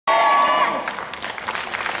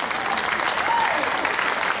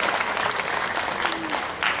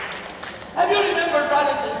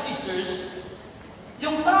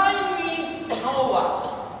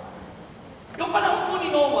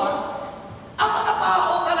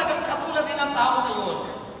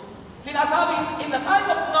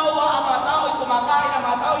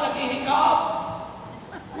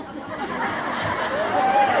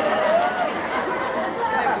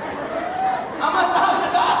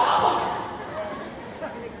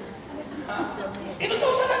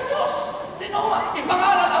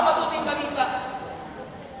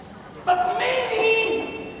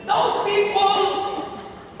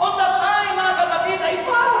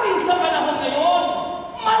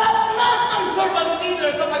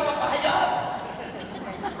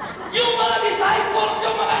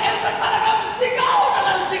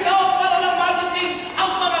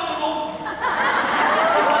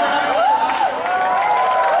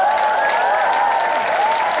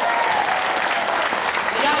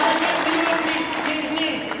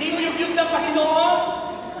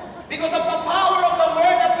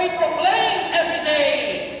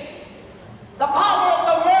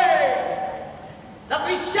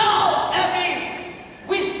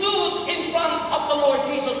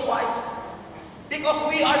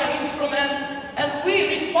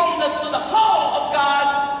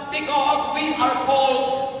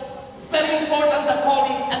fulfill the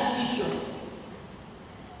calling and mission.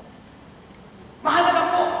 Mahalaga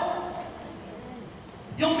po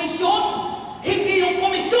yung misyon, hindi yung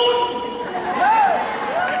komisyon.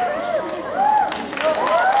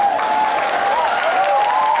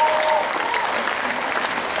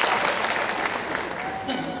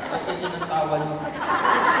 Bakit yun ang tawa niyo?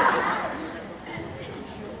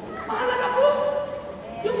 Mahalaga po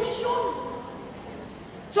yung misyon.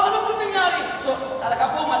 So ano po nangyari? So talaga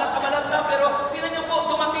po, malat na, pero tinan niyo po,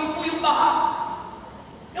 dumating po yung baha.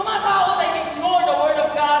 Yung mga tao, they ignored the word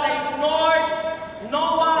of God, they ignored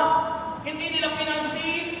Noah, hindi nila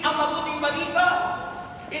pinansin ang mabuting balita.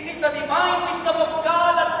 It is the divine wisdom of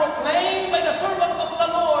God that proclaimed by the servant of the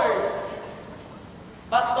Lord.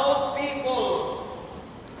 But those people,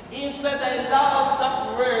 instead they loved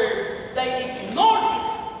that word, they ignored it.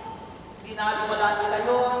 Pinaliwala nila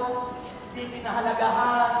yun, hindi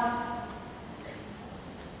pinahalagahan.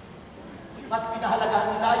 Mas pinahalagahan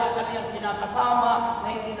nila yung kanyang kinakasama na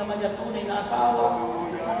hindi naman niya tunay na asawa.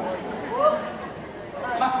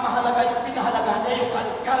 Mas mahalaga yung pinahalagahan niya yung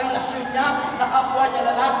karelasyon niya na kapwa niya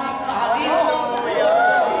lalaki sa halip.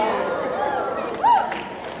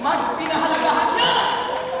 Mas pinahalagahan niya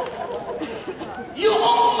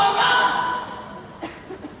yung mga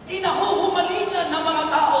kinahuhumalingan ng mga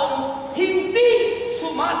taong hindi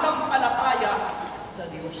sumasampalataya sa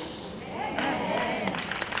Diyos.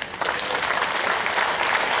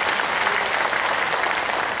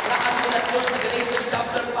 Nakasulat po sa Galatians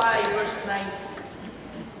chapter 5 verse 9.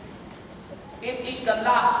 It is the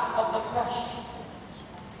last of the flesh.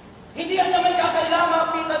 Hindi yan naman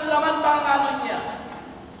kakailangan pitan laman pangalan niya.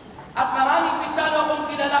 At maraming Kristiyano akong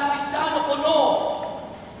kilala, Kristiyano kuno,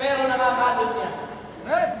 pero nangangalan niya.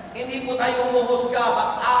 Hindi po tayo umuhusga,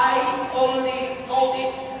 but I only told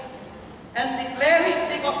it and declare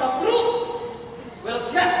it because the truth will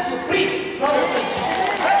set you free, brothers and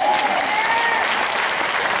sisters.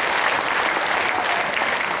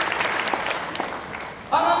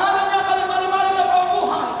 Pangangalan niya kalimali-mali na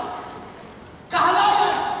pambuhay,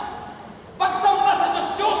 kahalayan, pagsamba sa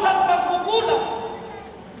Diyos-Diyosan, pagkukulang,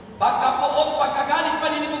 pagkapuot, pagkagalit,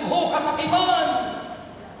 paninimugho, kasakiman,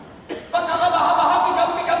 pagkakabahabahagi,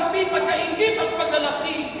 kampi-kampi, pagkaingit at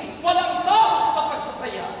paglalasing, walang taos na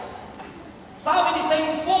pagsasaya. Sabi ni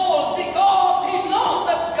Saint Paul, because he knows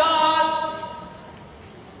that God,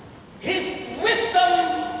 His wisdom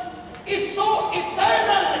is so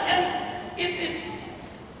eternal and it is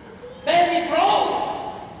very broad.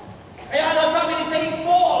 Kaya ano sabi ni Saint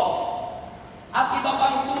Paul, at iba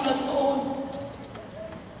pang tulad noon.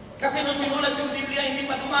 Kasi nung sinulat yung Biblia, hindi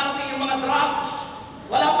pa dumarating yung mga drugs.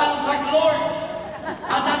 Wala pang drug lords.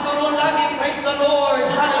 At naturoon lagi, praise the Lord.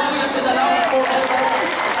 Hallelujah to the Lamb forever.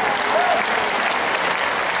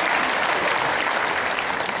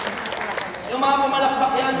 Yung mga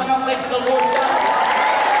pumalakpak yan, mga praise the Lord yan.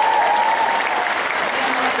 Yan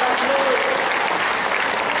mga drug lords.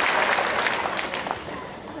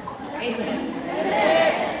 Amen.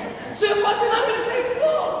 So yung pa sinabi ni Saint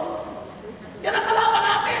Paul, yan ang kalaban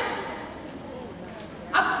natin.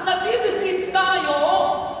 At nadidesis tayo,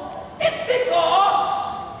 it because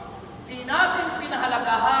di natin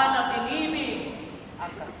pinahalagahan at inibig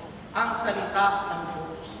ang salita ng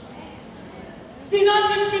Diyos. Di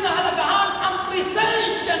natin pinahalagahan ang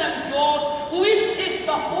presensya ng Diyos, which is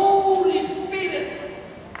the Holy Spirit.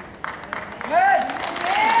 Amen.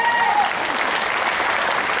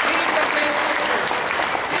 He is the great teacher.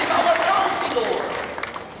 He is our counselor.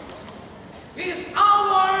 He is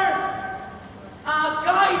our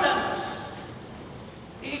guidance.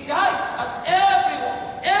 He guides us every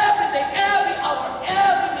day, every hour,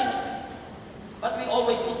 every minute. But we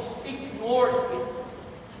always ignore it.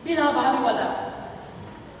 Binabaliwala.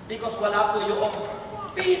 Because wala po yung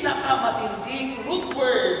pinakamatinding root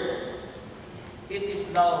word. It is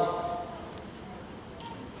love.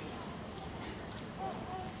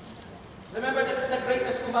 Remember the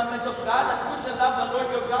greatest commandments of God, that you shall love the Lord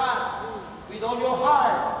your God with all your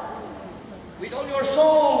heart, with all your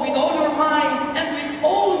soul, with all your mind, and with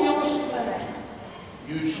all your strength.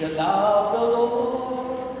 You shall love the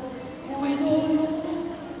Lord with all your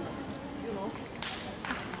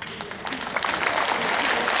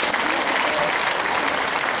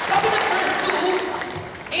Sabi ng verse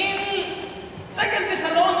 2, in 2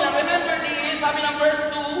 Thessalonians, remember this, sabi ng verse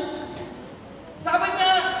 2, sabi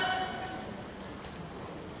niya,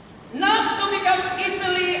 not to become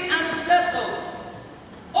easily unsettled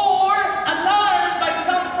or alarmed by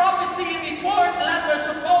some prophecy report that are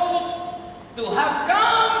supposed to have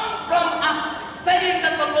come from a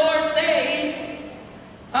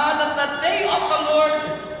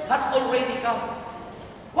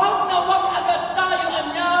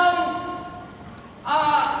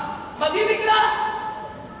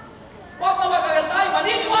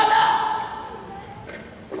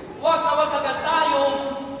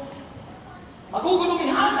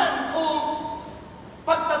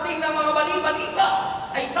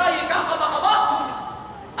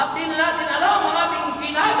natin alam ang ating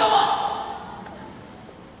ginagawa.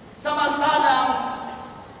 Samantalang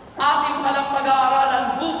ating palang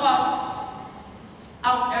pag-aaralan bukas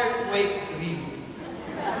ang earthquake drill.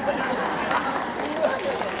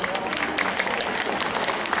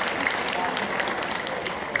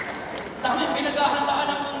 Daming pinaghahandaan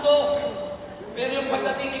ng mundo. Pero yung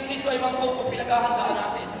pagdating ni Kristo ay magpupong pinaghahandaan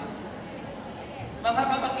natin. Mga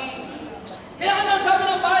kapatid, kaya ano sabi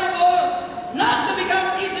ng Bible, not to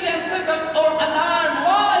become easily unsettled or alarmed.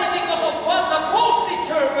 Why? Because of what the false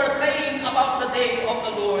teacher were saying about the day of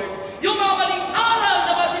the Lord. Yung mga maling aral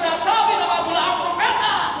na mga sinasabi ng mga bulaang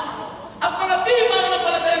propeta at mga di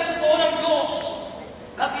mananampalatayang totoo ng Diyos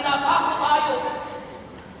na tinatakot tayo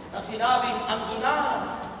na sinabing, ando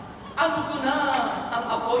na ang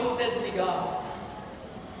appointed ni God.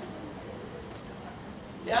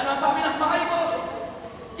 Kaya nasabi ng Bible,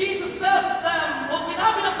 Jesus tells them, o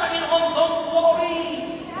sinabi ng Panginoon, don't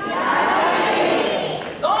worry.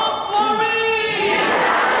 Don't worry.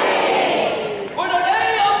 For the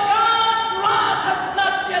day of God's wrath has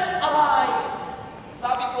not yet arrived.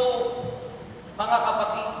 Sabi ko, mga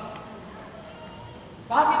kapatid,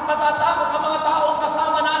 bakit matatakot ang mga taong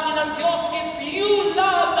kasama natin ng Diyos if you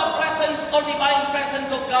love the presence or divine presence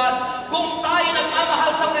of God? Kung tayo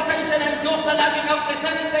nagmamahal sa presensya ng Diyos na lagi kang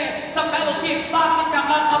presente sa fellowship, bakit ka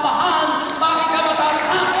kakabahan? Bakit ka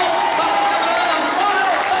matatakot? Bakit ka matatakot?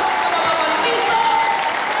 Bakit ka matabalisa?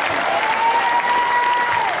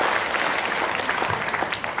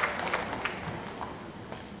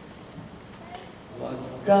 Huwag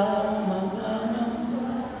kang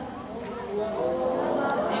mangangamba.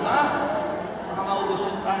 Diba? Baka maubos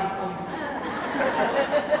yung time ko.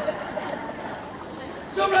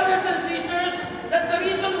 So brothers and sisters, that's the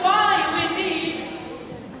reason why we need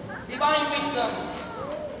divine wisdom.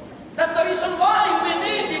 That's the reason why we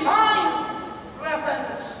need divine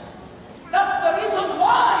presence. That's the reason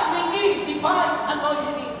why we need divine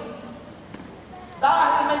anointing.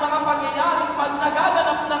 Dahil may mga pangyayaring pag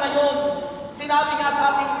nagaganap na ngayon, sinabi nga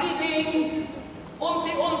sa ating reading,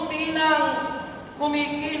 unti-unti nang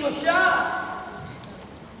kumikilos siya.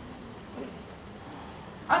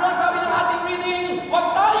 Ano ang sabi ng ating reading?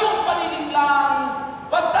 Huwag tayong panininglang,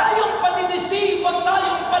 huwag tayong patidisig, huwag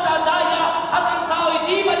tayong padadaya, at ang tao'y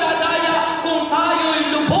di madadaya kung tayo'y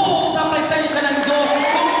lubog sa presensya ng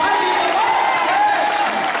Diyos. Kung tayo'y lubog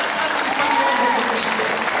sa ating Panginoon Jesucristo.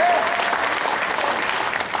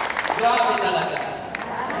 Grabe talaga.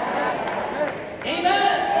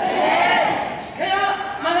 Amen? Kaya,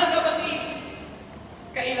 mga kapatid,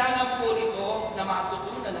 kailangan po nito na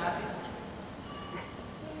matutunan natin.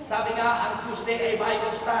 Sabi nga, ang Tuesday ay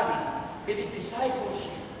Bible study. It is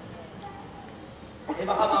discipleship. Eh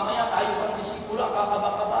baka mamaya tayo pang disipulo,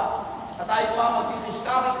 kakaba-kaba. At tayo pa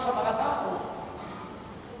magdi-discourage sa mga tao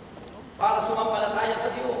para sumampalataya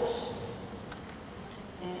sa Diyos.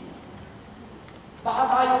 Baka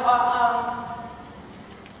tayo pa ang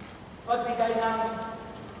pagbigay ng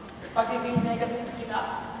pagiging negative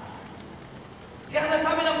na. Kaya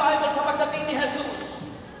nasabi ng Bible sa pagdating ni Jesus,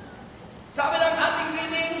 sabi ng ating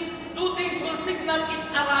readings, two things will signal its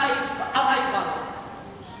arrival.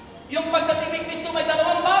 Yung pagdating ni Kristo may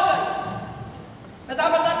dalawang bagay na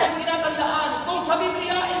dapat natin tinatandaan. Kung sa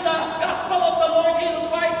Biblia, in the Gospel of the Lord Jesus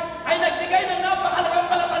Christ, ay nagbigay ng napakalagang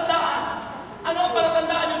palatandaan. Ano ang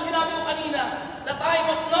palatandaan? Yung sinabi ko kanina, the time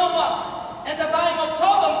of Noah and the time of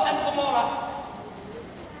Sodom and Gomorrah.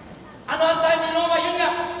 Ano ang time ni Noah? Yun nga,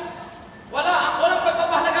 walang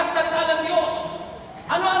pagpapahalaga sa salita ng Diyos.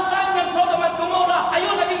 Ano ang time ng Sodom at Gomorrah?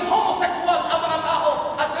 Ayun, naging homosexual ang mga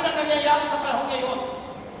tao. At yun ang nangyayari sa panahon ngayon.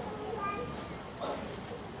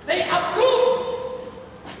 They approve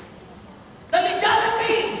the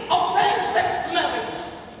legality of same-sex marriage.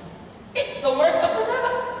 It's the work of the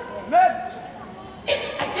devil. Amen.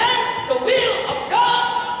 It's against the will of God.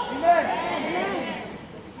 Amen.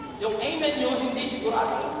 Yung amen nyo, hindi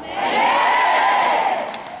sigurado.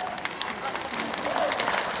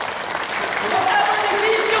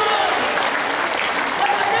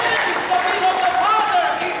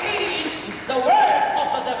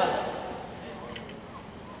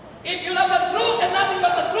 If you love the truth and nothing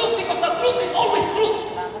but the truth, because the truth is always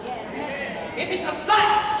truth. It is a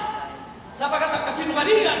lie. Sapagat ang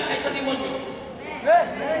kasinungalingan ay sa demonyo.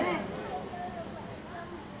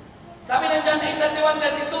 Sabi ng John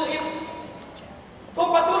 8:31-32, kung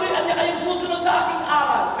patuloy niya kayong susunod sa aking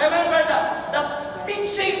aral, remember the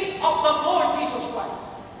teaching of the Lord Jesus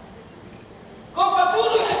Christ. Kung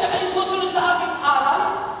patuloy niya kayong susunod sa aking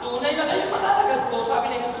aral, tunay na kayong malalagad ko, sabi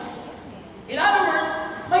ni Jesus. In other words,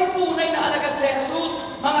 may tunay na alagad si Jesus,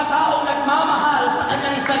 mga taong nagmamahal sa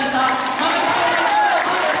kanyang salita, mga taong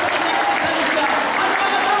nagmamahal sa kanyang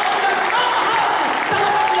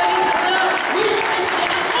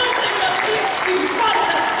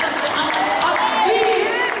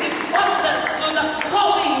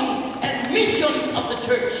mission of the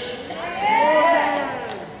church.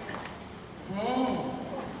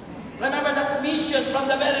 Remember that mission from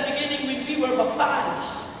the very beginning when we were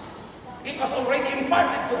baptized. It was already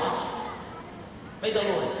imparted to us by the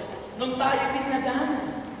Lord. Nung tayo binagan,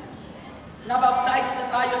 nabaptized na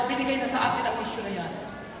tayo, binigay na sa atin ang mission na yan.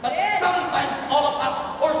 But sometimes all of us,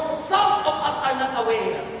 or some of us are not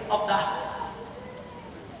aware of that.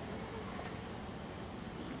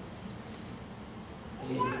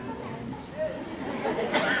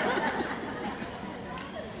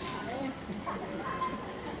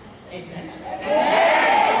 Amen.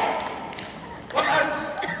 What are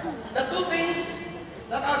the two things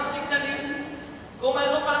that are signaling kung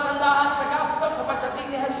mayroon palatandaan sa gospel sa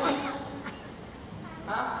pagdating ni Jesus?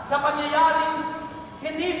 Sa pangyayaring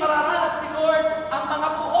hindi mararanas ni Lord ang mga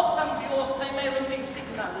puot ng Diyos ay mayroon ding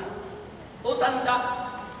signal o tanda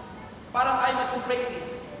para tayo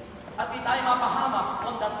mag-ready at di tayo mapahamak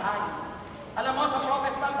on that time. Alam mo, sa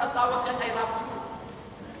Protestant, ang tawag yan ay rapture.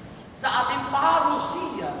 Sa ating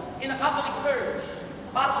parousia, in a Catholic terms,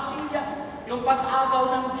 parousia, yung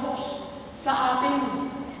pag-agaw ng Diyos sa atin.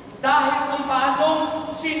 Dahil kung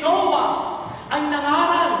paanong si Noah ang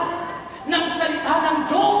nangaral ng salita ng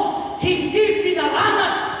Diyos, hindi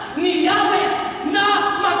pinaranas ni Yahweh na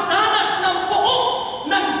magdanas ng buo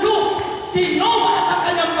ng Diyos si Noah at ang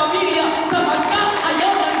kanyang pamilya sapagkat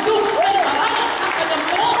ayaw ng Diyos ay maranas ang kanyang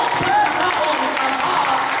buo sa taong ama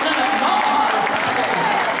na nagmamahal sa kanya.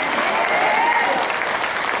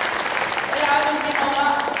 Kaya ang ginawa,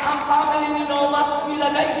 ang family ni Noah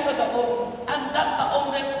nilagay sa daong, and that daong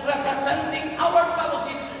representing our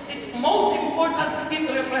fellowship. It's most important, it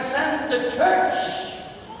represents the church.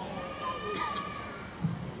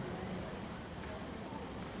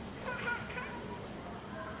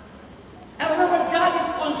 And remember, God is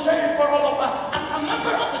concerned for all of us as a member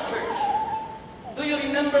of the church. Do you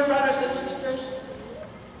remember, brothers and sisters,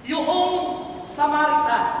 yung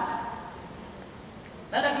Samaritan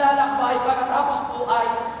na naglalakbay pagkatapos po ay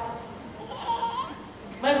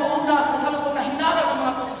mayroon na kasalubong na hinara ng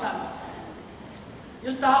mga tulisan.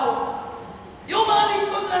 Yung tao, yung mga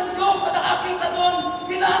lingkod ng Diyos na nakakita doon,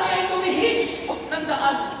 sila niya ay lumihis ng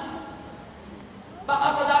daan. Baka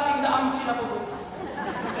sa dating daan sila pupunta.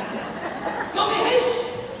 Lumihis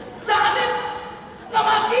sa halip na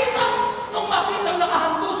makita, nung makita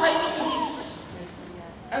nakahandusay lumihis.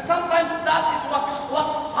 And sometimes that is what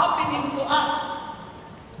happening to us.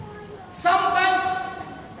 Sometimes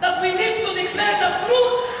that we need to declare the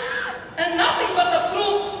truth and nothing but the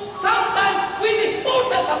truth. Sometimes we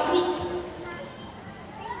distorted the truth.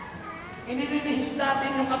 Inililihis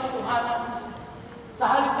natin yung katotohanan. Sa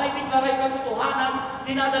halip na i-declare katotohanan,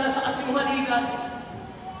 dinadala sa kasinungalingan.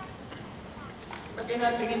 Ba't kayo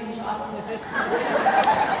natingin mo sa akin?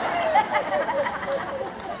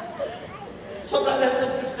 So, brothers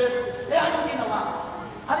and sisters, kaya anong ginawa?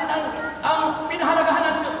 Ang pinahalagahan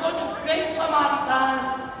ng Diyos doon, yung great Samaritan.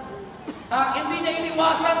 Hindi niya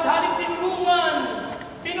iniwasan sa halip tinulungan.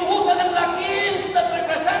 Pinuhusan ng langis that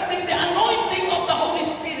representing the anointing of the Holy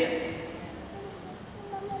Spirit.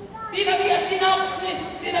 Tinalian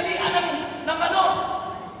ng ano.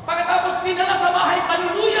 Pagkatapos dinala sa bahay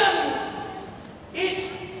panuluyan. It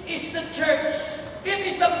is the church. It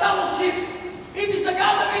is the fellowship. It is the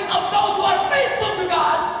gathering of those who are faithful to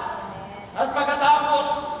God. At pagkatapos,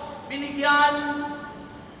 binigyan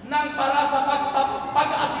ng para sa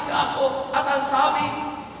pag-asikaso at ang sabi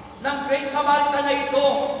ng Great Samaritan na ito,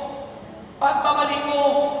 pagbabalik ko,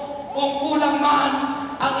 kung kulang man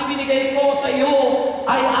ang ibinigay ko sa iyo,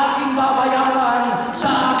 ay aking babayaran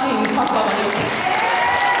sa aking pagbabalik.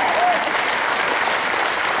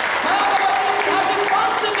 Mga kapatid, we have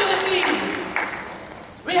responsibility.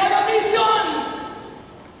 We have a mission.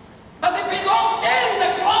 But if we don't carry the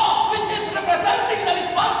cross, which is representing the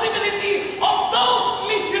responsibility of those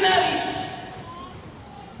missionaries,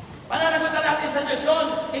 pananagutan natin sa Diyos yun.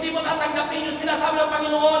 Hindi mo tatanggapin yung sinasabi ng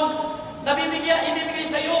Panginoon na ibibigay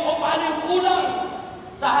sa iyo kung paano yung kulang.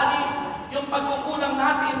 Sa halip, yung pagkukulang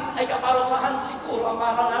natin ay kaparusahan siguro ang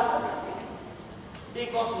maranasan natin.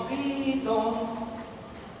 Because we don't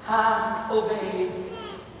have obeyed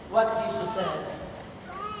what Jesus said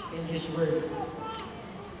in His Word.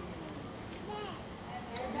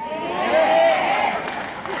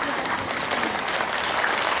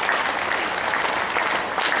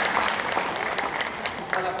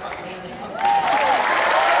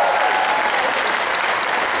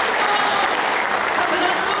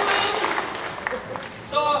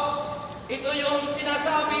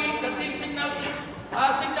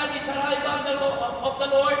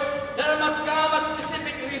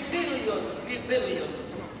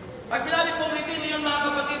 Pag sinabi po rebellion,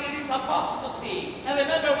 apostasy. And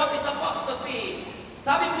remember, what is apostasy?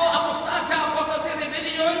 Sabi po, apostasya, apostasy,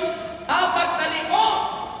 rebellion, pagtalikod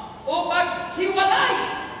o paghiwalay.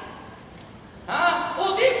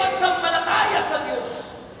 O di pagsampalataya sa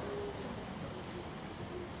Diyos.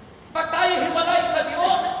 Pag tayo hiwalay sa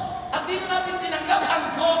Diyos at di natin tinanggap ang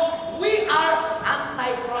Diyos, we are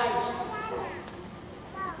anti-Christ.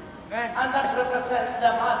 And that represents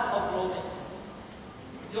the man of lawlessness.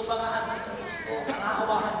 Yung mga anti-Kristo,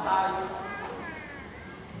 nahawakan tayo.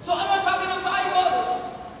 So ano sabi ng Bible?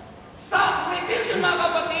 Sa rebellion, mga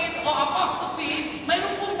kapatid, o apostasy,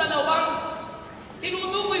 mayroon pong dalawang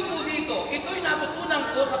tinutukoy po dito. Ito'y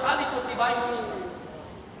natutunan ko sa College of Divine Wisdom.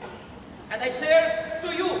 And I share to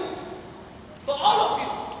you, to all of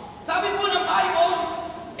you. Sabi po ng Bible,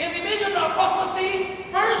 in rebellion or apostasy,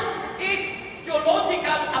 first is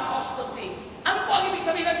theological apostasy. Ano po ang ibig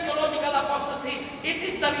sabihin ng theological apostasy? It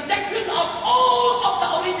is the rejection of all of the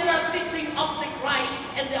original teaching of the Christ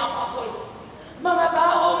and the apostles. Mga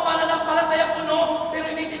taong mananampalataya kuno,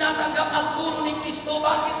 pero hindi tinatanggap ang turo ni Kristo.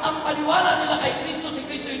 Bakit ang paniwala nila kay Kristo? Si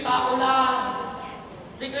Kristo yung tao lang.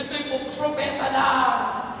 Si Kristo yung propeta lang.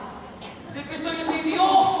 Si Kristo yung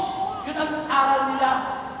Diyos. Yun ang aral nila.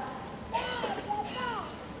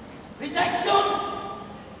 Rejection.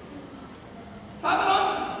 Sabi ron,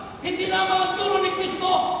 hindi lamang ang turo ni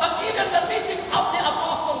Kristo, but even the teaching of the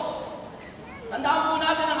apostles. Tandaan po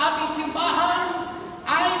natin ang ating simbahan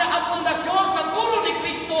ay nakapundasyon sa turo ni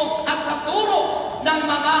Kristo at sa turo ng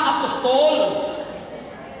mga apostol.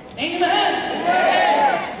 Amen? Amen.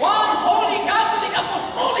 One Holy Catholic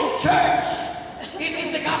Apostolic Church. It is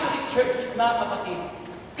the Catholic Church, mga kapatid.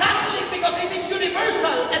 Catholic because it is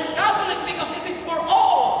universal, and Catholic because it is for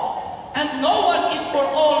all. And no one is for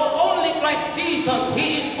all, only Christ Jesus,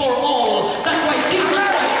 He is for all. That's why Jesus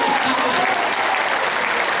Christ is Catholic.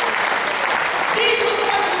 Jesus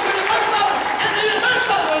Christ is universal, and the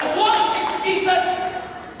universal one is Jesus,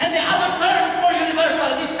 and the other term for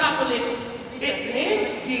universal is Catholic. It means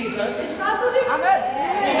Jesus is Catholic. Amen.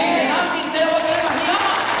 Hindi natin tayo mahiya.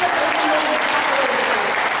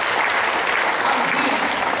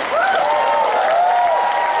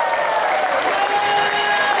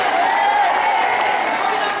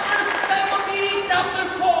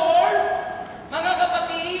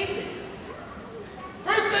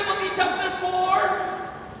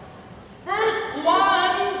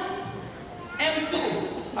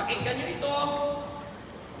 Pakinggan nyo ito.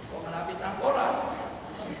 O malapit na ang oras.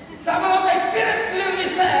 Some of the Spirit clearly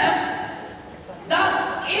says that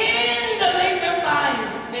in the later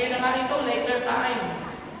times, ngayon na nga ito, later time,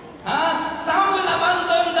 some will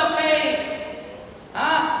abandon the faith.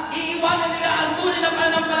 Iiwanan nila ang tunay na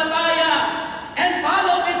pananampalataya and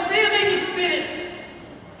follow deceiving spirits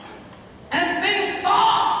and things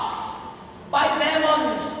taught by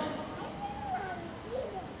demons.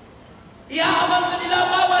 Iaabandon nila,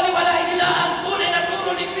 babaliwalain nila ang tunay na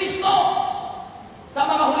turo ni Kristo. Sa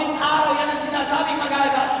mga huling araw, yan ang sinasabing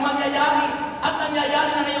mangyayari at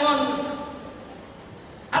nangyayari na ngayon.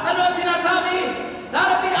 At ano ang sinasabi?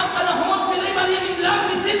 Darating ang panahon, sila'y manimiglang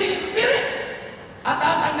deceiving spirit. At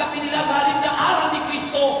tatanggapin nila sa halip na aral ni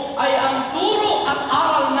Kristo ay ang turo at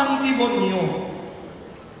aral ng demonyo.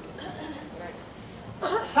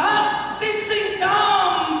 Such teaching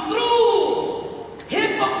come through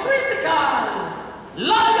hypocritical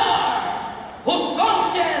liar whose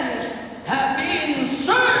conscience have been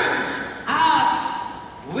searched as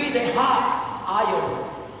with a hot iron.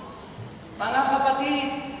 Mga kapatid,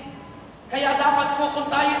 kaya dapat po kung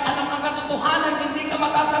tayo alam ang katotohanan, hindi ka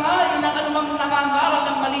matatangay ng anumang nangangaral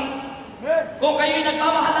ng mali. Kung kayo'y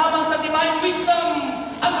nagmamahal lamang sa divine wisdom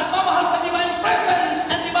at nagmamahal sa divine presence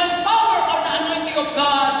and divine power of the anointing of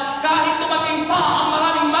God, kahit tumating pa ang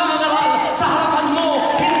maraming mangangaral sa harapan mo,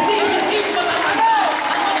 hindi matatangay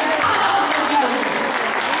ang mga aral ng Diyos.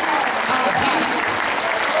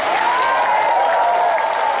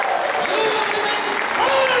 You will remain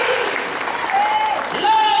firm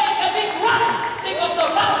like a big rock, because the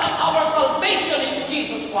rock of our salvation is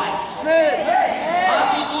Jesus Christ.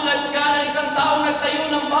 Matutulad ka ng isang taong nagtayo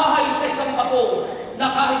ng bahay sa isang bako na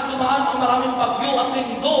kahit tumaan ang maraming bagyo at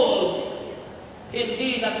lindol,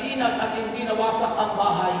 hindi natinag at hindi nawasak ang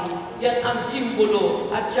bahay. Yan ang simbolo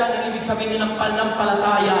at yan ang ibig sabihin ng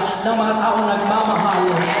pananampalataya ng mga taong nagmamahal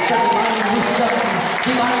sa divine wisdom,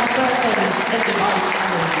 divine presence, and divine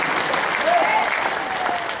honor.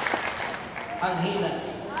 Ang hina.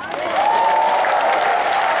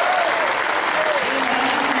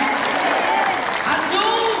 At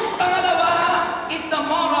yung pangalawa is the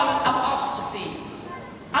moral apostasy.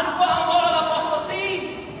 Ano po ang moral apostasy?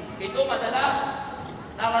 Ito madalas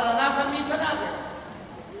nararanasan minsan natin.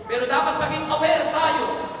 Pero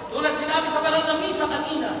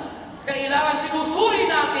mahina. Kailangan sinusuri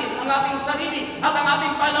natin ang ating sarili at ang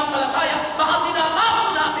ating pananampalataya. Baka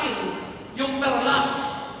tinatapon natin yung perlas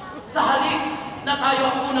sa halip na tayo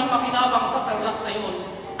ang unang makinabang sa perlas na yun,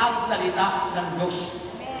 ang salita ng Diyos.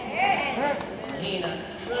 Mahina.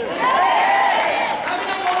 Sabi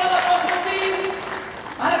ng moral apostasy,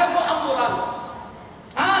 mahalaga po ang moral.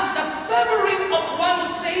 And the severing of one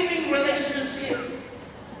saving relationship.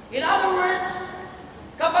 In other words,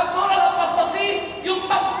 kapag moral apostasy, yung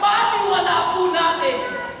pagpaniwala po natin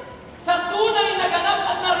sa tunay na ganap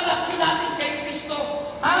at na relasyon natin kay Kristo,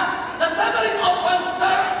 the severing of one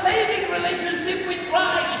saving relationship with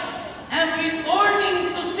Christ and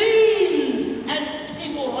returning to sin and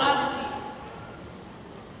immorality.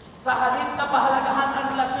 Sa halip na pahalagahan ang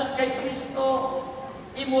relasyon kay Kristo,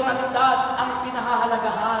 immoralidad ang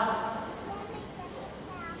pinahahalagahan.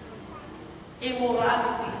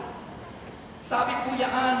 Immorality. Sabi po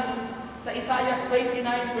yan sa Isaiah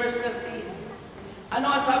 29 verse 13. Ano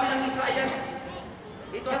ang sabi ng Isaiah?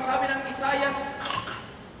 Ito ang sabi ng Isaiah.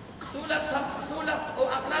 Sulat o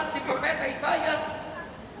aklat ni Propeta Isaiah,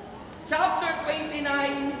 chapter 29,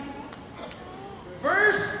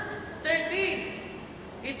 verse 13.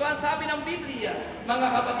 Ito ang sabi ng Biblia, mga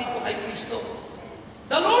kapatid ko kay Kristo.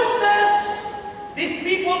 The Lord says, "These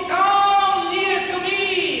people come near to me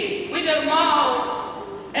with their mouth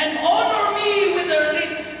and honor me with their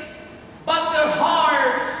lips, but their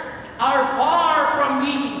hearts are far from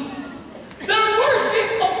me. Their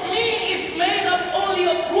worship of me is made up only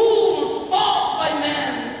of rules taught by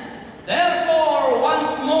men. Therefore,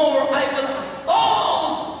 once more I will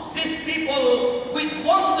astound these people with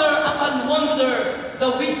wonder upon wonder.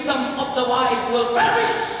 The wisdom of the wise will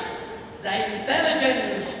perish. The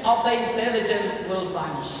intelligence of the intelligent will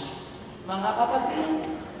vanish." Mga kapatid,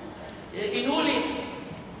 inulit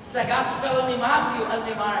sa Gospel ni Matthew at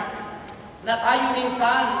ni Mark na tayo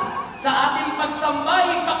minsan sa ating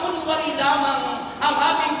pagsambay pakunwari lamang, ang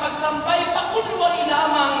ating pagsambay pakunwari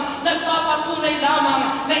lamang, nagpapatunay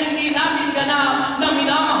lamang na hindi natin ganap na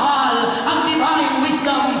minamahal ang divine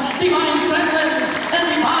wisdom, divine presence, and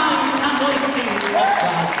divine anointing of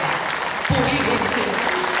God. Purihin ko.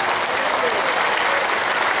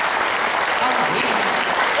 Ang hiling.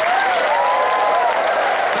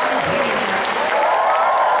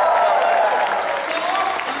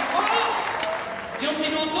 Yung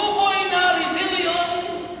tinutukoy na rebellion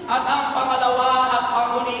at ang pangalawa at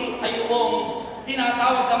panghuli ay yung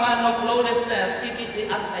tinatawag naman ng lawlessness. It is the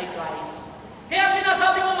Antichrist. Kaya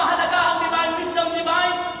sinasabi ko mahalaga ang divine wisdom,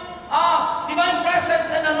 divine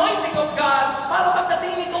presence and anointing of God para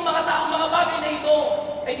pagdating itong mga taong mga bagay na ito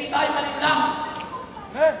ay di tayo malinlang.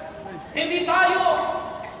 Hindi tayo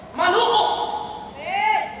maluko.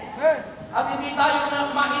 At hindi tayo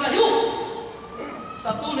na mailayo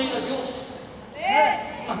sa tunay na Diyos.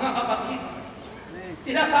 Mga kapatid,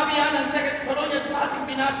 sinasabi yan ng 2 Thessalonians sa ating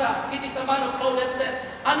binasa, it is the man of lawlessness.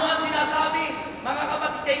 Ano ang sinasabi, mga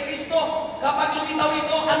kapatid kay Kristo? Kapag lumitaw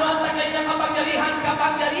ito, ano ang tagay ng kapangyarihan?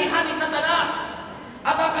 Kapangyarihan ni Satanas.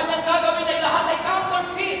 At ang kanyang gagawin ay lahat ay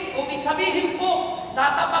counterfeit. Kung sabihin po,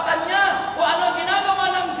 tatapatan niya kung ano ang ginagawa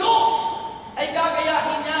ng Diyos, ay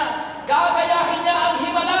gagayahin niya. Gagayahin niya ang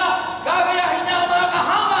himala. Gagayahin niya ang mga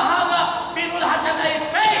kahanga-hanga. Pero lahat yan ay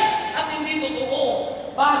fake at hindi totoo.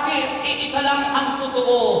 Bakit? Iisa lang ang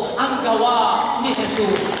totoo, ang gawa ni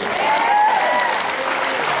Jesus.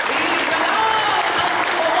 Iisa lang ang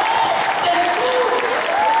totoo si Jesus.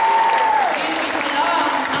 Iisa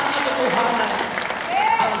lang ang katotohanan,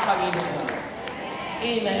 ang Panginoon.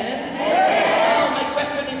 Amen? Now, my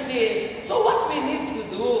question is this. So what we need to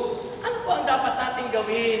do? Ano po ang dapat natin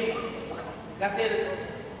gawin? Kasi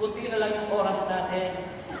kunti na lang yung oras natin.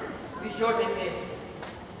 We shorten it.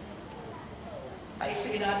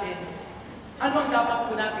 Paiksigin natin. Ano ang dapat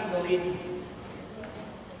po natin gawin?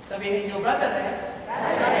 Sabihin niyo, Brother Rex.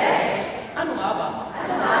 Ano nga ba?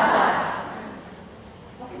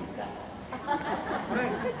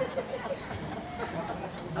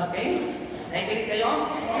 Okay? Nakikinig kayo?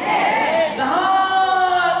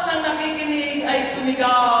 Lahat ng nakikinig ay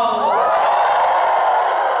sumigaw.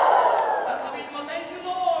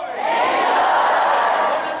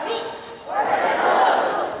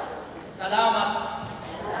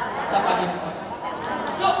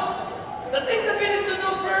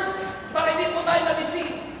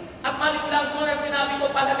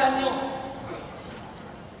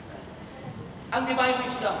 Ang divine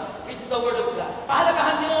wisdom, which is the word of God.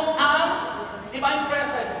 Pahalagahan niyo ang divine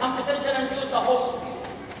presence, ang presensya ng Diyos, the Holy Spirit.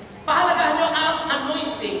 Pahalagahan niyo ang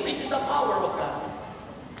anointing, which is the power of God.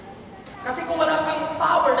 Kasi kung wala kang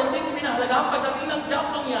power na hindi ko pinahalagahan, pagdating ng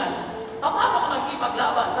diablong yan, paano ka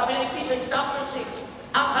magkipaglaban? Sabi ng Ephesians chapter 6,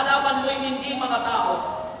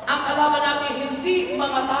 ang kalaban natin hindi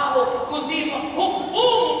mga tao, kundi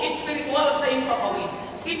hukbong spiritual sa impapawid.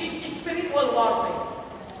 It is spiritual warfare.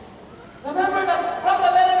 Remember that from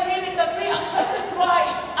the very beginning that we accepted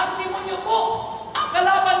Christ, ang demonyo po, ang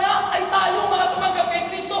kalaban niya ay tayong mga tumanggap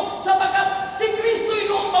kay Kristo, sapagkat si Kristo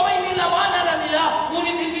yung kamay nilawanan na nila,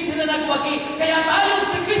 ngunit hindi sila nagwagi. Kaya tayong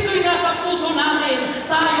si Kristo yung nasa puso natin,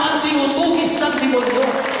 tayo ang tinutugis ng demonyo.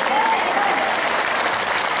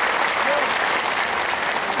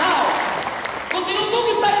 Now, kung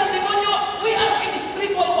tinutugis tayo ng demonyo, we are in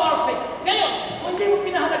spiritual warfare. Ngayon, kung hindi mo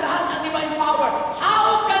pinahalagahan ang divine power,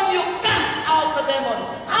 how can you cast out the demon?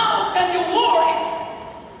 How can you war it?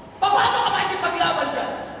 Paano ka makikipaglaban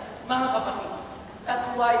dyan? Mga kapatid, that's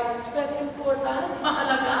why it's very important,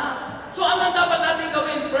 mahalaga. So ano dapat natin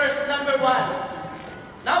gawin? Verse number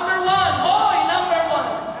 1. Number 1, hoy, number 1.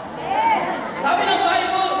 Sabi ng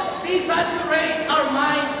Bible, we saturate our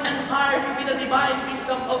minds and heart with the divine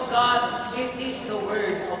wisdom of God. It is the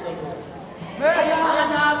word of the Lord.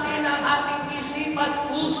 Hayaan natin ang ating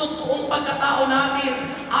isipan, puso, tuong pagkatao natin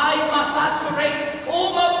ay masaturate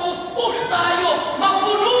o mapuspus tayo,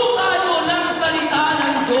 mapuno tayo ng salita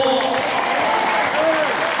ng Diyos.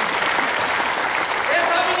 Kaya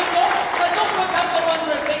sabi ni Diyos, sa Diyos chapter 1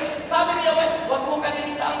 verse 8, sabi niya, huwag mo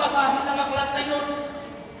kanilita ang basahin ng aklat na yun.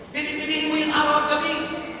 Dinitinin mo yung araw at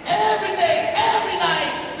gabi. Every day, every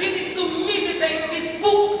night, we need to meditate this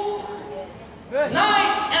book.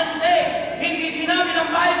 Night and day. Hindi sinabi ng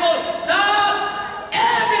Bible that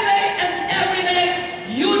every day and every day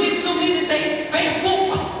you need to meditate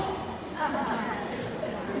Facebook.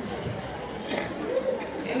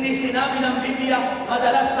 Hindi sinabi ng Biblia,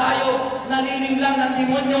 madalas tayo nanininglang ng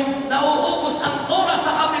demonyo, nauubos ang oras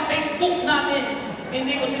sa kami Facebook natin.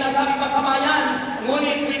 Hindi ko sinasabi masama yan,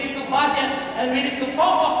 ngunit we need to budget and we need to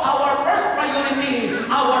focus our first priority.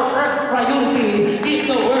 Our first priority is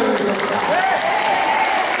the Word of God.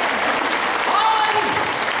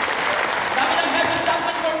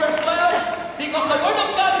 Because the Word of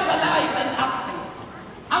God is alive and active.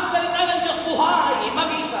 Ang salita ng Diyos buhay,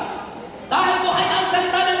 mabisa. Dahil buhay ang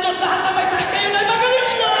salita ng Diyos, lahat na may sakit kayo na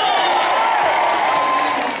magaling na!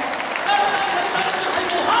 Dahil ang salita ng Diyos ay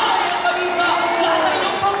buhay at mabisa. Lahat ng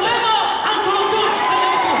inyong problema, ang solusyon ay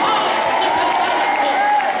ang buhay na salita ng Diyos.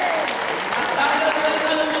 At dahil ang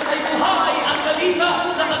salita ng Diyos ay buhay, ang mabisa,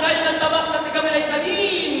 na kagaya ng tabak na tigamilay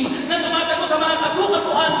talim, na tumatago sa mga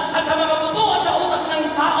kasukasuhan at sa mga buto at sa utak ng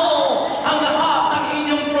tao. Ang lahat ng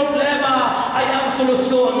inyong problema ay ang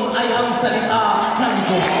solusyon ay ang salita ng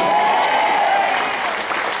Diyos.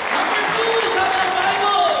 Number 2, sabi ng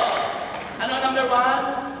Bible. Ano number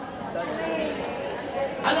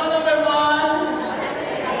 1? Ano number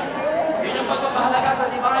 1? Yun ang pagpapahalaga sa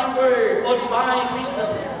divine word o divine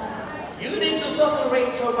wisdom. You need to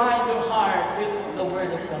saturate your mind, your heart with the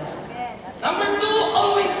word of God. Number 2,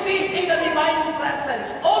 always be in the divine presence.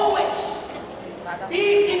 Always.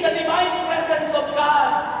 Be in the divine presence of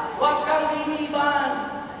God. Huwag kang liliban.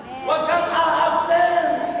 Huwag kang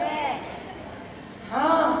a-absent. Ha?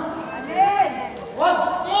 Huwag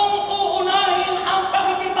mong uunahin ang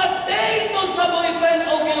pakikipag-date sa boyfriend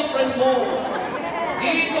o girlfriend mo.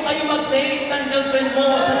 Dito kayo mag-date ng girlfriend mo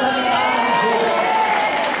sa salita ng Diyos.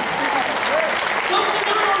 So,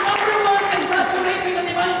 number 1 is saturating the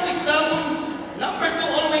divine wisdom. Number 2,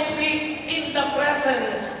 always be in the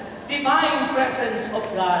presence. Divine presence of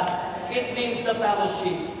God. It means the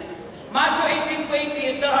fellowship. Matthew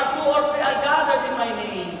 18:20, if there are 2 or 3 are gathered in my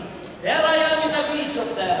name, there I am in the midst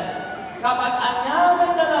of them. Kapag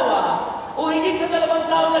anyamang dalawa, o higit sa 2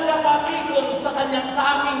 tao nagkakapikon sa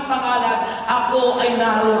aking pangalan, ako ay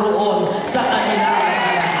naroroon sa kanila.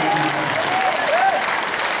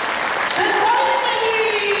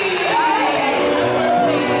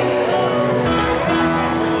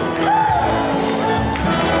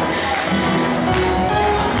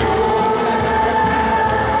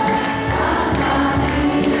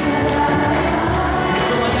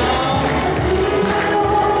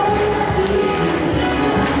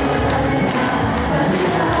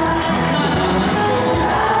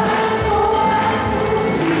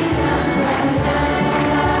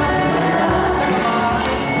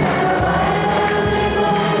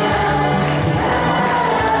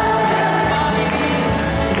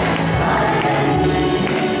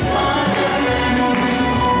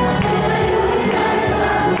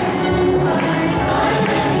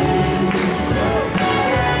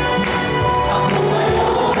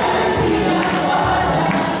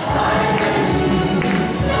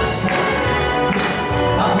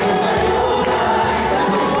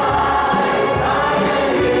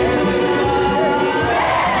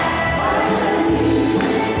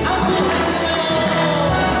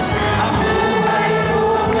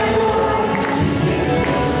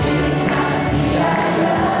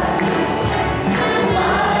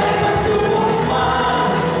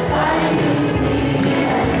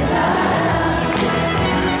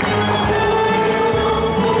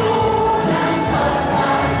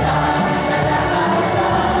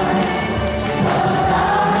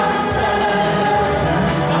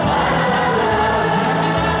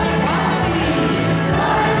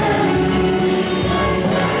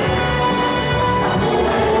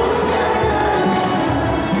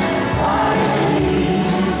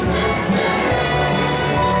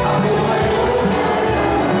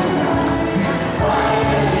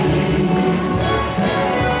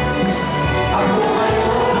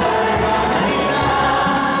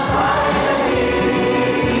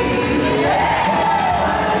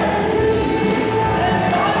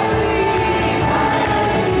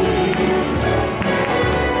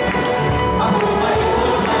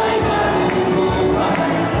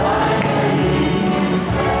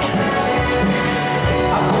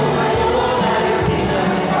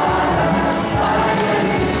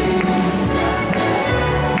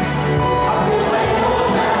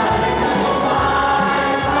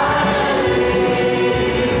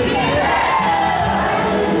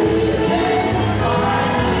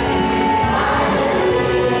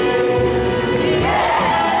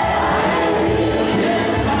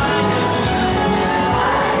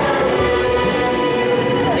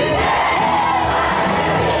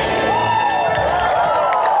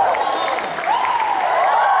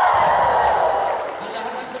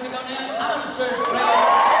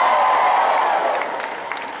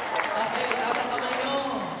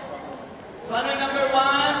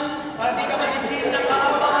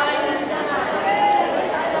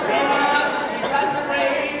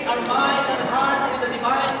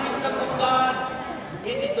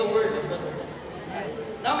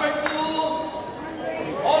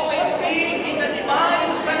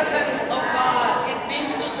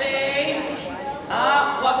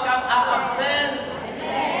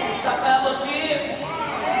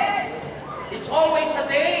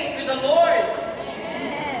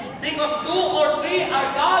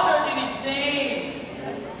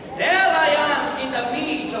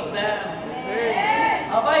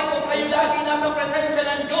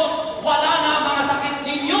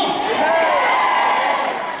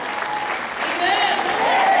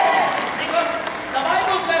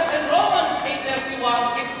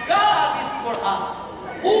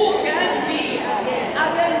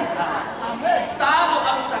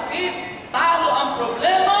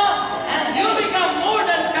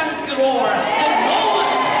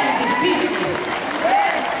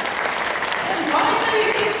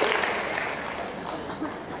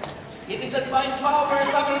 It is the divine power.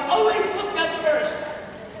 Sabi, always put God first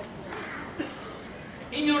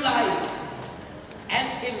in your life and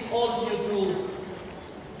in all you do.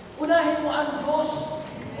 Unahin mo ang Diyos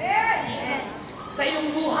sa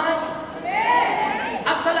iyong buhay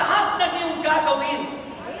at sa lahat ng iyong gagawin.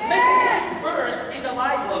 The verse in the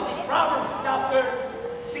Bible is Proverbs chapter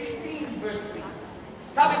 16 verse 3.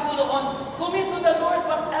 Sabi po doon, commit to the Lord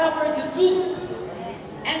whatever you do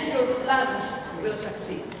and your plans will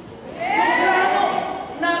succeed. Yung plano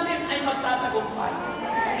natin ay magtatagumpay.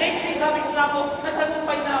 Lately, sabi ko nga po,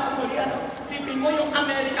 nagtagumpay na ako muli. Sipin mo yung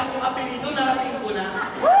Amerika kong apelido, narating ko na.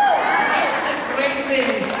 It's a great thing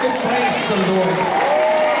to praise the Lord.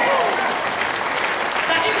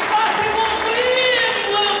 The impossible dream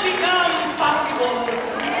will become possible.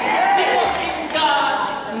 Because in God,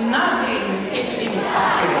 nothing is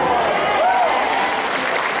impossible.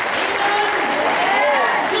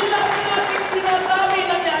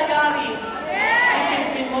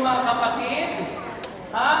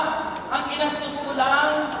 Ang ginastos ko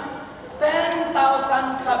lang, 10,000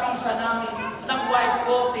 sa visa namin. Ng wife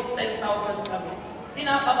ko, 10,000 kami.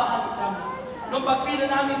 Kinakabahan kami. Nung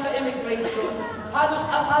pagpila namin sa immigration, halos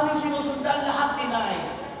ang aming sinusundan lahat tinay.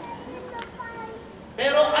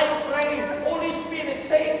 Pero I pray, Holy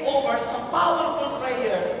Spirit, take over. It's a powerful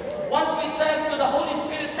prayer. Once we said to the Holy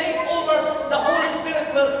Spirit, take over, the Holy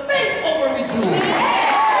Spirit will take over with you.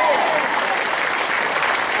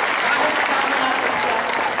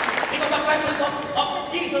 The presence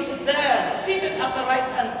of Jesus is there, seated at the right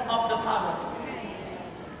hand of the Father.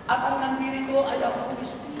 At ang nandito ay ang Holy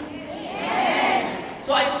Spirit.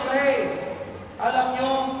 So I pray, alam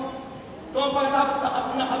nyo, doon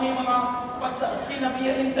pagkatapos na kami mga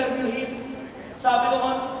sinabihan interviewin, sabi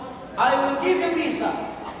doon, I will give you visa.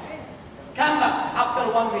 Come back after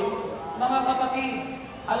 1 week. Mga kapatid,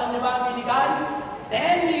 alam niyo ba ang binigay?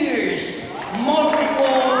 10 years,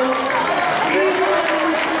 multiple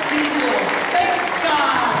people. Thanks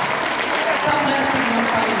God sa blessing ng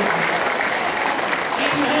Panginoon.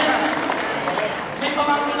 Amen. May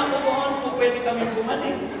pamangkin ako doon kung pwede kami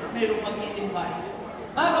bumalik, mayroong mag-i-invite.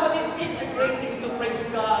 Mga kapatid, it's a great thing to praise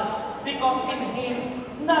God because in Him,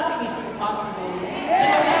 nothing is impossible.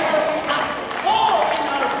 And whatever we ask for in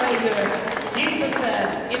our prayer, Jesus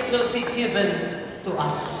said, it will be given to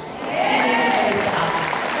us. Ibigay sa atin.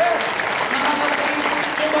 Mga kapatid,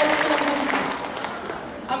 ibalik ko lang muna.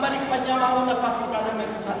 Ang balik pa niya, mauna pa si Brother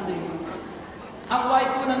nagsasunday. Ang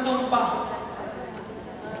wife ko nandun pa.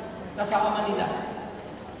 Kasama Manila.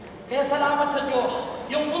 Kaya salamat sa Diyos.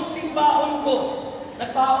 Yung unting baon ko,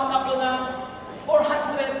 nagbaon ako ng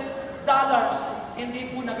 $400.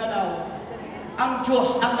 Hindi po nagalaw. Ang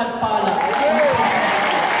Diyos ang nagpala.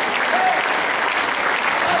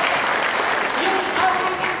 Yung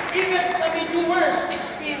aking experience na medyo worst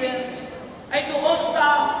experience ay doon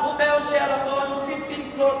sa Hotel Sheraton, 15th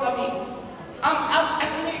floor kami. Ang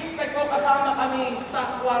ini-expect ko kasama kami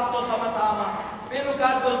sa kwarto sama-sama. Pero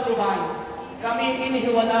God will provide. Kami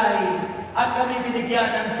inihiwalay at kami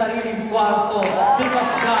binigyan ng sariling kwarto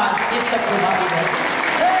because God is the provider.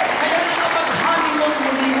 Kaya nakapag-honeymoon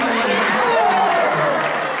muli kami.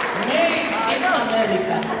 Made in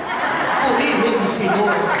America. Purihin si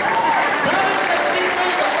Lord. Brothers and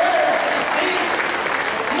sisters, the first is this.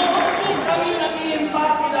 Noon po kami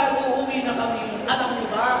nag-i-impake dahil uuwi na kami. Alam niyo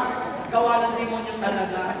ba? Gawa ng demonyo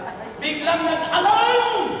talaga. Biglang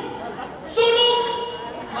nag-alarm! Sunog!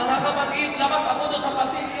 Mga kapatid, labas ako doon sa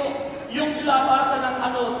pasilyo. Yung labasan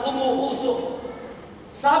ng umuusok.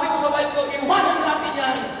 Sabi ko sa wife ko, iwanan natin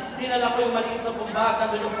yan. Dinala ko yung maliit na pumbag,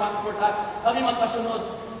 nandun yung passport at kami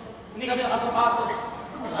magkasunod. Hindi kami nakasapatos.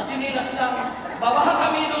 At sinilas lang. Babaha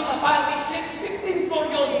kami doon sa fire exit. 15 floor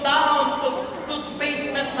yun, down to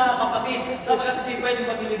basement na kapatid. Sabagat hindi pwedeng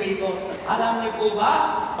mag-elevator. Alam niyo po ba?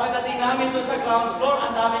 Pagdating namin doon sa ground floor,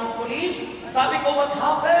 ang daming police. Sabi ko, what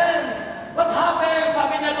happened? What happened?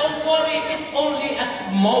 Sabi niya, don't worry, it's only a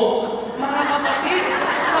smoke. Mga kapatid,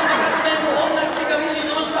 sabagat meron nagsigawin nyo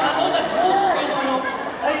doon sa nag-usok yun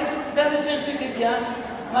ay very sensitive yan.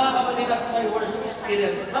 Mga kapatid, that's my worst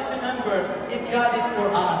experience. But remember, if God is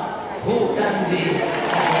for us, who can be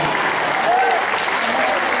against?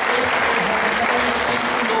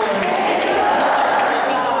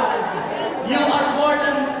 You are more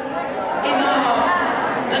than enough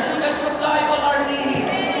that you can supply all our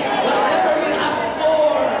needs. Whatever we ask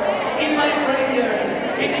for in my prayer,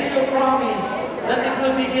 it is your promise that it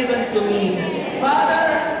will be given to me.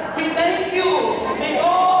 Father, we thank you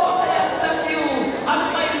because I accept you as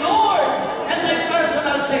my Lord and my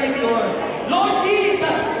personal Savior. Lord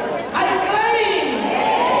Jesus, I claim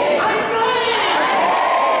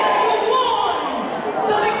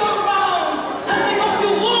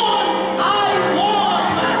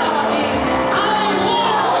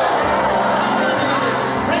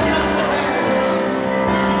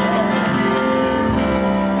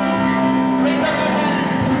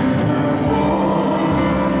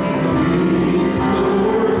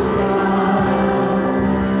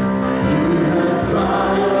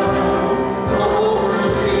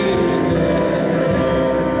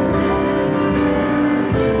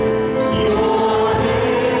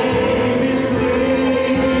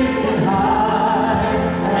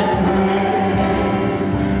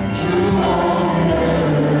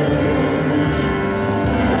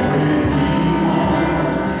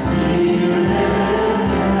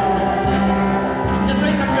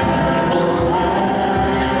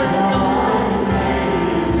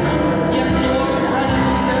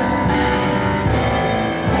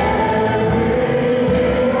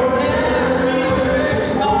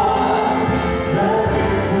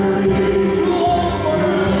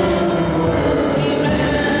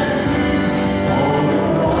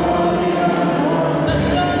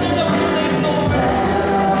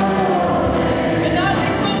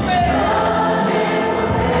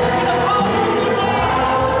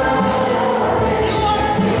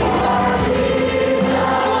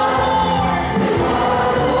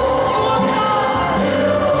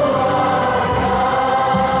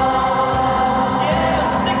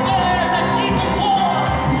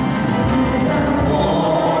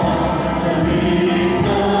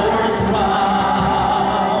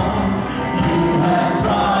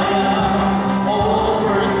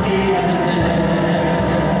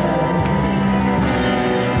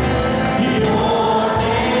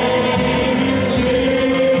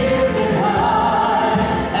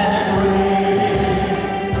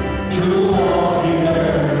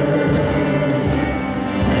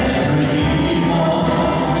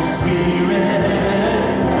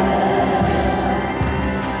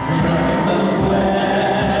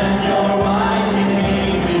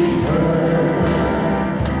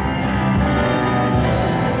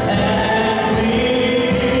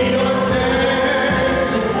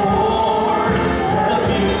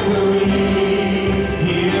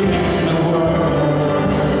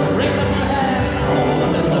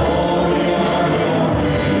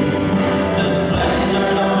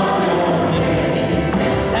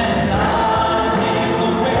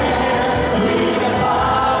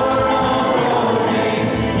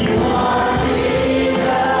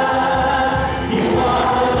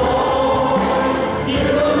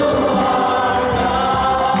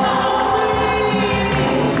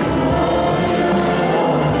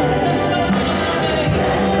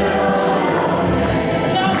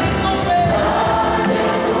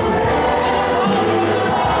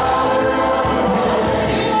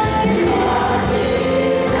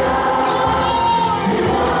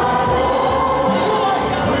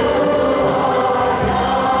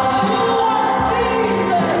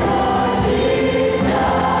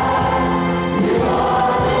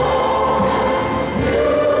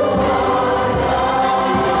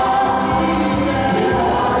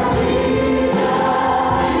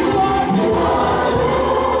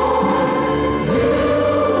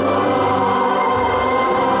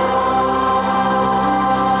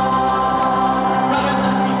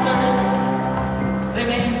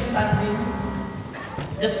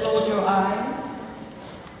Just close your eyes.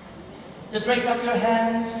 Just raise up your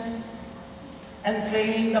hands and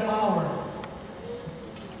claim the power.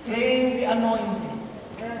 Claim the anointing.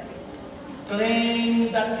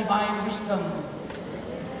 Claim that divine wisdom.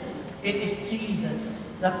 It is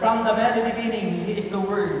Jesus, that from the very beginning, He is the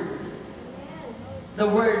Word. The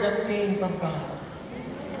Word that came from God.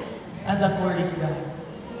 And that Word is God.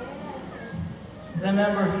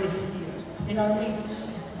 Remember, He is here in our midst.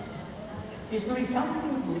 He's doing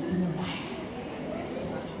something good in your life.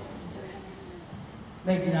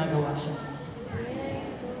 May ginagawa siya.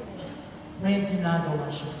 May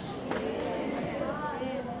ginagawa siya.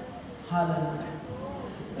 Hallelujah.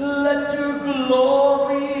 Let your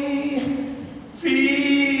glory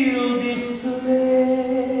fill this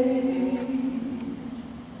place.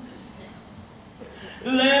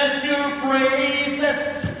 Let your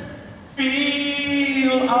praises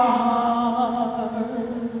fill our heart.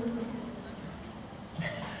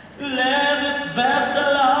 Let it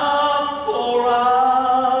vessel up for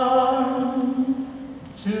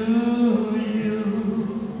unto you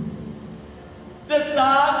the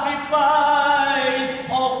sacrifice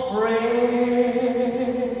of praise.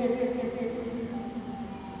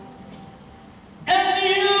 And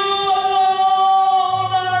you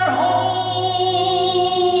alone are holy.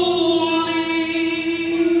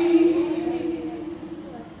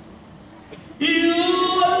 You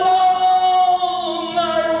alone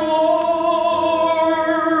are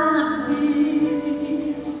worthy.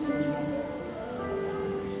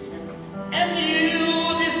 And you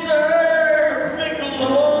deserve the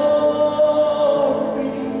glory.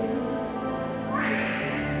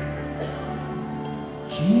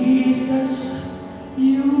 Jesus,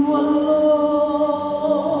 you alone.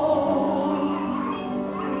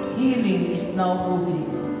 Healing is now moving.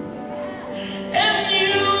 And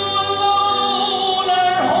you alone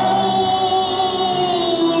are holy.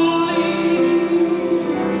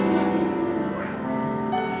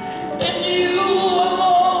 And you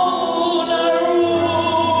alone are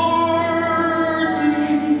worthy.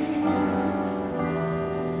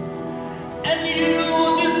 And you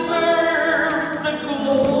deserve the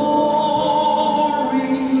glory.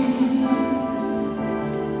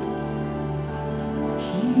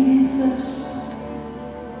 Jesus,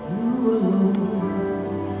 you alone.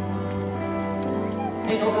 I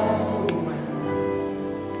know God is moving right now.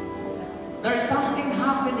 There is something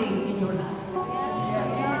happening in your life.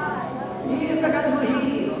 He is the God who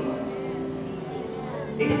heals.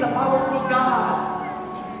 He is the powerful God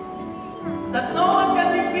that knows